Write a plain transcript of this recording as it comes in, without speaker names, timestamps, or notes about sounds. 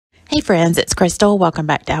Hey friends, it's Crystal. Welcome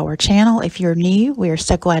back to our channel. If you're new, we are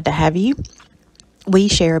so glad to have you. We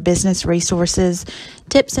share business resources,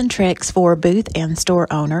 tips and tricks for booth and store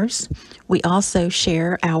owners. We also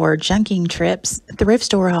share our junking trips, thrift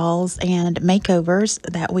store hauls, and makeovers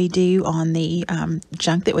that we do on the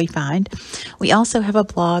junk that we find. We also have a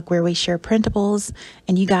blog where we share printables,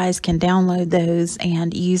 and you guys can download those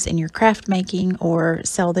and use in your craft making or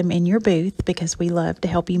sell them in your booth because we love to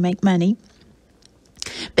help you make money.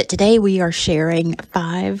 But today we are sharing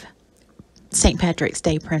 5 St. Patrick's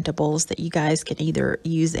Day printables that you guys can either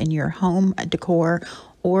use in your home decor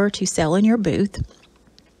or to sell in your booth.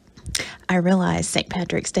 I realize St.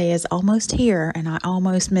 Patrick's Day is almost here and I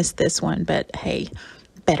almost missed this one, but hey,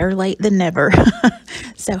 better late than never.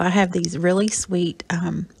 So I have these really sweet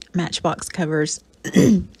Matchbox covers.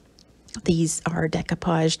 These are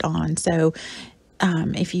decoupaged on, so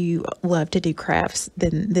if you love to do crafts,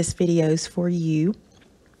 then this video is for you.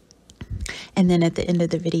 And then at the end of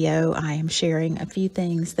the video, I am sharing a few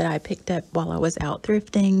things that I picked up while I was out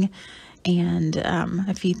thrifting and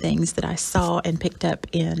a few things that I saw and picked up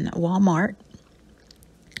in Walmart.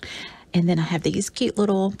 And then I have these cute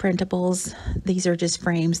little printables. These are just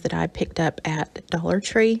frames that I picked up at Dollar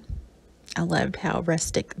Tree. I loved how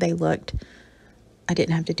rustic they looked. I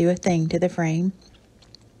didn't have to do a thing to the frame.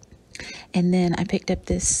 And then I picked up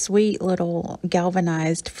this sweet little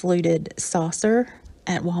galvanized fluted saucer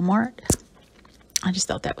at Walmart. I just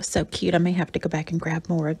thought that was so cute. I may have to go back and grab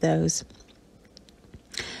more of those.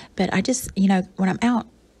 But I just, when I'm out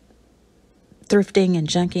thrifting and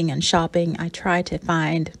junking and shopping, I try to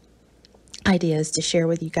find ideas to share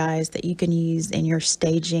with you guys that you can use in your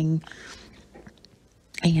staging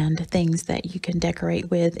and things that you can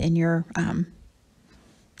decorate with in your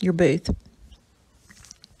booth.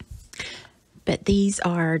 But these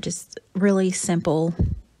are just really simple,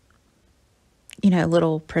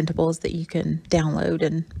 little printables that you can download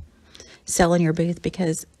and sell in your booth,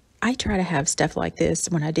 because I try to have stuff like this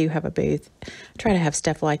when I do have a booth. I try to have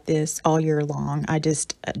stuff like this all year long. I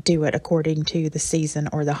just do it according to the season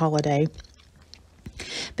or the holiday,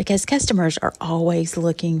 because customers are always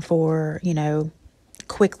looking for,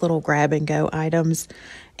 quick little grab and go items.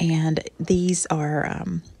 And these are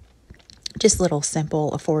just little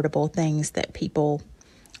simple, affordable things that people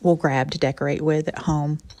will grab to decorate with at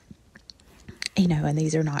home. And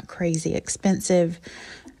these are not crazy expensive.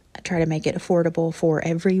 I try to make it affordable for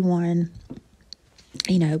everyone,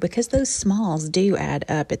 because those smalls do add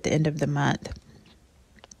up at the end of the month.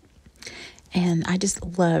 And I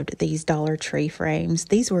just loved these Dollar Tree frames.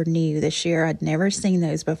 These were new this year. I'd never seen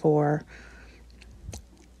those before.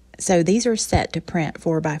 So these are set to print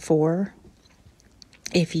 4x4.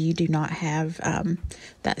 If you do not have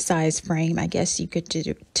that size frame, I guess you could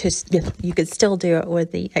still do it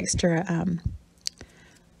with the extra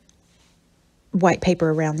white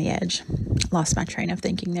paper around the edge. Lost my train of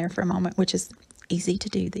thinking there for a moment, which is easy to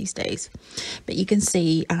do these days. But you can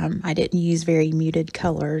see I didn't use very muted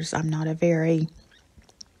colors. I'm not a very,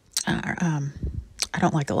 I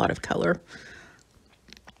don't like a lot of color.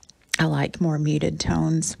 I like more muted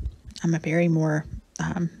tones. I'm a very more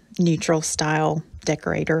neutral style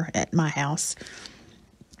decorator at my house.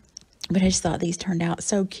 But I just thought these turned out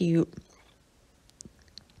so cute.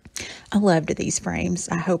 I loved these frames.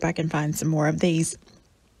 I hope I can find some more of these.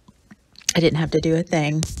 I didn't have to do a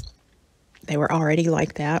thing. They were already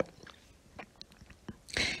like that.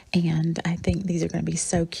 And I think these are going to be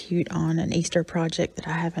so cute on an Easter project that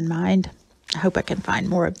I have in mind. I hope I can find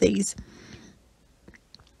more of these.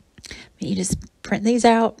 But you just print these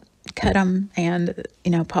out, cut them, and,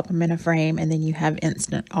 pop them in a frame, and then you have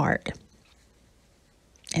instant art.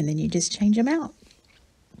 And then you just change them out.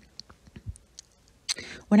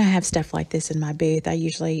 When I have stuff like this in my booth, I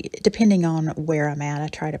usually, depending on where I'm at, I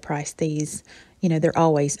try to price these. They're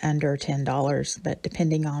always under $10, but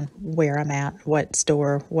depending on where I'm at, what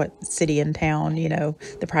store, what city and town,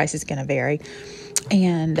 the price is going to vary.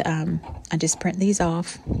 And I just print these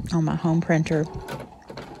off on my home printer.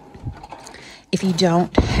 If you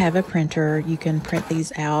don't have a printer, you can print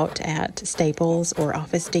these out at Staples or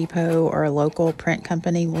Office Depot, or a local print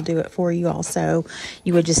company will do it for you also.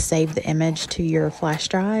 You would just save the image to your flash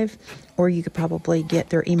drive, or you could probably get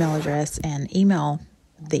their email address and email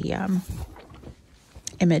the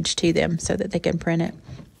image to them so that they can print it.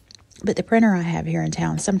 But the printer I have here in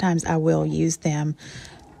town, sometimes I will use them.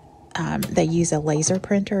 They use a laser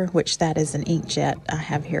printer, which that is an inkjet I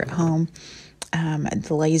have here at home.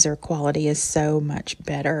 The laser quality is so much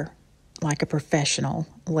better. Like a professional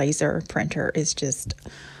laser printer is just,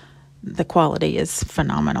 the quality is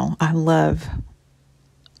phenomenal. I love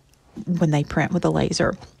when they print with a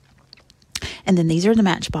laser. And then these are the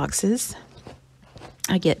matchboxes.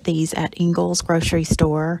 I get these at Ingles grocery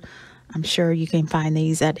store. I'm sure you can find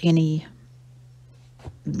these at any,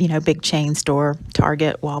 big chain store,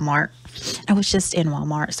 Target, Walmart. I was just in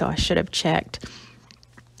Walmart, so I should have checked.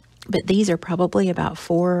 But these are probably about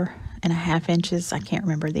 4.5 inches. I can't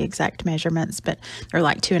remember the exact measurements, but they're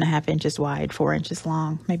like 2.5 inches wide, 4 inches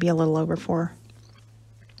long, maybe a little over 4.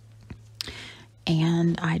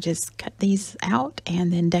 And I just cut these out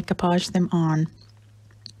and then decoupage them on.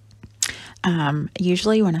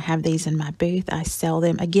 Usually when I have these in my booth, I sell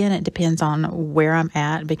them. Again, it depends on where I'm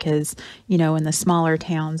at, because, in the smaller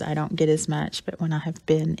towns, I don't get as much. But when I have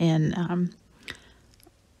been in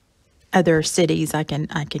other cities, I can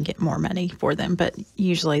get more money for them. But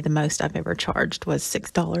usually the most I've ever charged was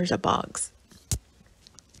 $6 a box.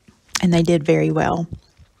 And they did very well.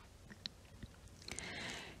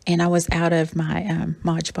 And I was out of my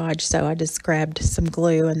Mod Podge, so I just grabbed some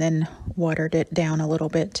glue and then watered it down a little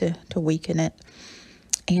bit to weaken it.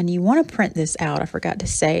 And you want to print this out. I forgot to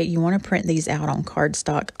say, you want to print these out on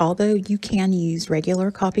cardstock. Although you can use regular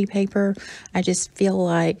copy paper, I just feel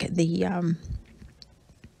like the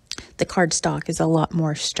cardstock is a lot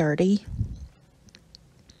more sturdy.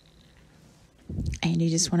 And you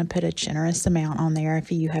just want to put a generous amount on there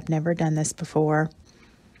if you have never done this before.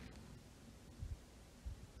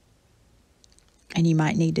 And you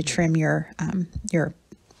might need to trim your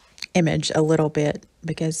image a little bit,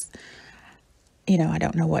 because, I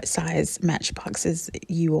don't know what size matchboxes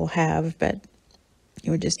you will have, but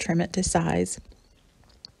you would just trim it to size.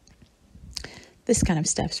 This kind of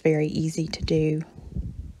stuff's very easy to do.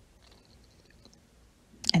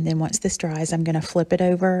 And then once this dries, I'm going to flip it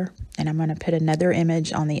over and I'm going to put another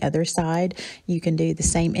image on the other side. You can do the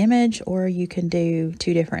same image or you can do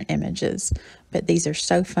 2 different images. But these are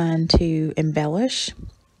so fun to embellish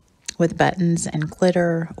with buttons and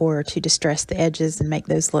glitter, or to distress the edges and make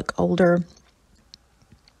those look older.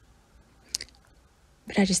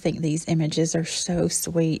 But I just think these images are so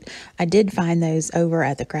sweet. I did find those over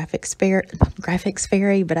at the Graphics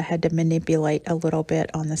Fairy, but I had to manipulate a little bit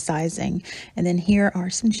on the sizing. And then here are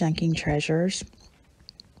some chunking treasures.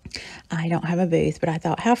 I don't have a booth, but I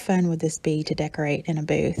thought, how fun would this be to decorate in a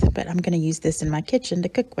booth? But I'm going to use this in my kitchen to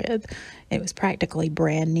cook with. It was practically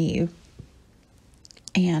brand new.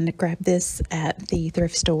 And grabbed this at the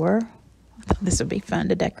thrift store. I thought this would be fun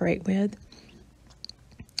to decorate with.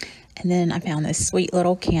 And then I found this sweet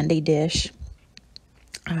little candy dish.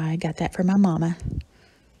 I got that for my mama.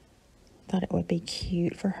 Thought it would be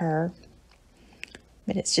cute for her.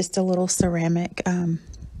 But it's just a little ceramic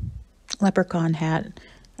leprechaun hat.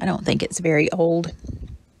 I don't think it's very old.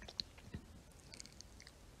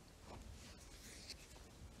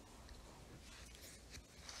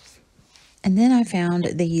 And then I found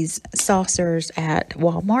these saucers at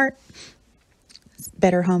Walmart.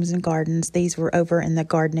 Better Homes and Gardens. These were over in the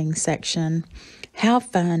gardening section. How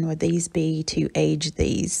fun would these be to age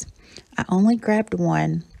these? I only grabbed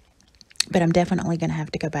one, but I'm definitely going to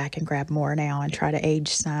have to go back and grab more now and try to age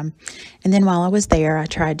some. And then while I was there, I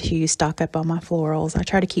tried to stock up on my florals. I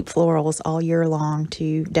try to keep florals all year long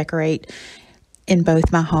to decorate in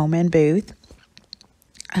both my home and booth.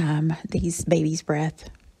 These baby's breath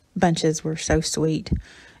bunches were so sweet.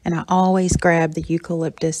 And I always grab the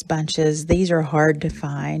eucalyptus bunches. These are hard to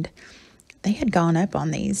find. They had gone up on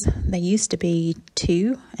these. They used to be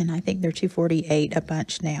 $2, and I think they're $2.48 a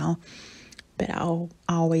bunch now. But I'll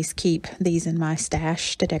always keep these in my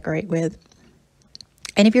stash to decorate with.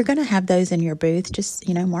 And if you're going to have those in your booth, just,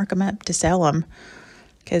 mark them up to sell them.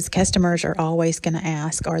 Because customers are always going to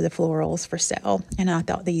ask, are the florals for sale? And I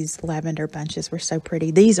thought these lavender bunches were so pretty.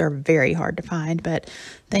 These are very hard to find, but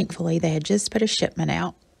thankfully they had just put a shipment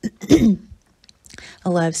out. I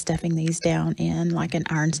love stuffing these down in like an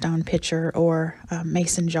ironstone pitcher or a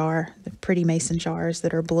mason jar, the pretty mason jars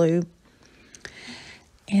that are blue.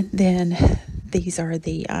 And then these are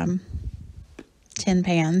the tin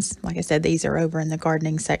pans. Like I said, these are over in the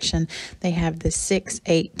gardening section. They have the 6,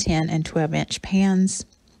 8, 10, and 12-inch pans.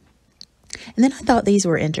 And then I thought these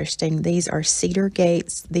were interesting. These are cedar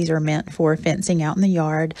gates. These are meant for fencing out in the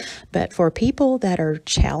yard. But for people that are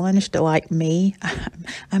challenged like me,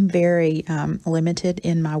 I'm very limited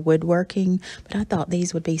in my woodworking. But I thought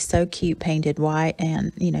these would be so cute painted white,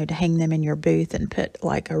 and, to hang them in your booth and put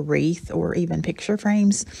like a wreath or even picture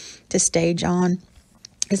frames to stage on.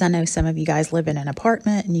 Because I know some of you guys live in an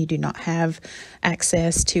apartment and you do not have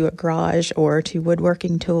access to a garage or to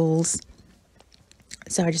woodworking tools.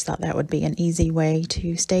 So I just thought that would be an easy way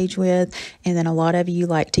to stage with. And then a lot of you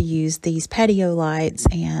like to use these patio lights,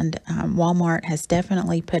 and Walmart has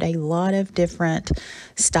definitely put a lot of different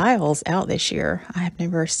styles out this year. I have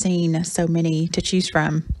never seen so many to choose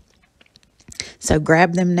from. So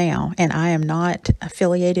grab them now. And I am not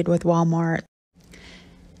affiliated with Walmart.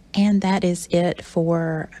 And that is it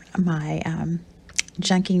for my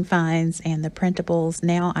junking finds and the printables.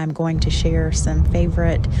 Now I'm going to share some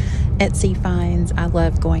favorite Etsy finds. I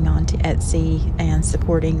love going on to Etsy and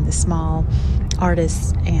supporting the small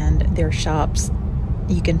artists and their shops.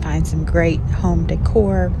 You can find some great home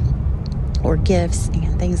decor or gifts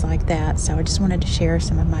and things like that. So I just wanted to share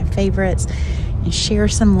some of my favorites and share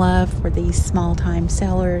some love for these small-time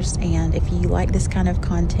sellers. And if you like this kind of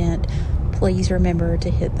content, please remember to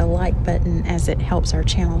hit the like button, as it helps our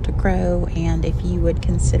channel to grow. And if you would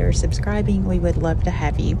consider subscribing, we would love to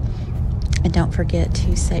have you. And don't forget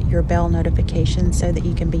to set your bell notification so that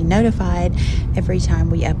you can be notified every time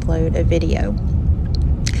we upload a video.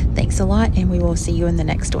 Thanks a lot, and we will see you in the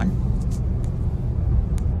next one.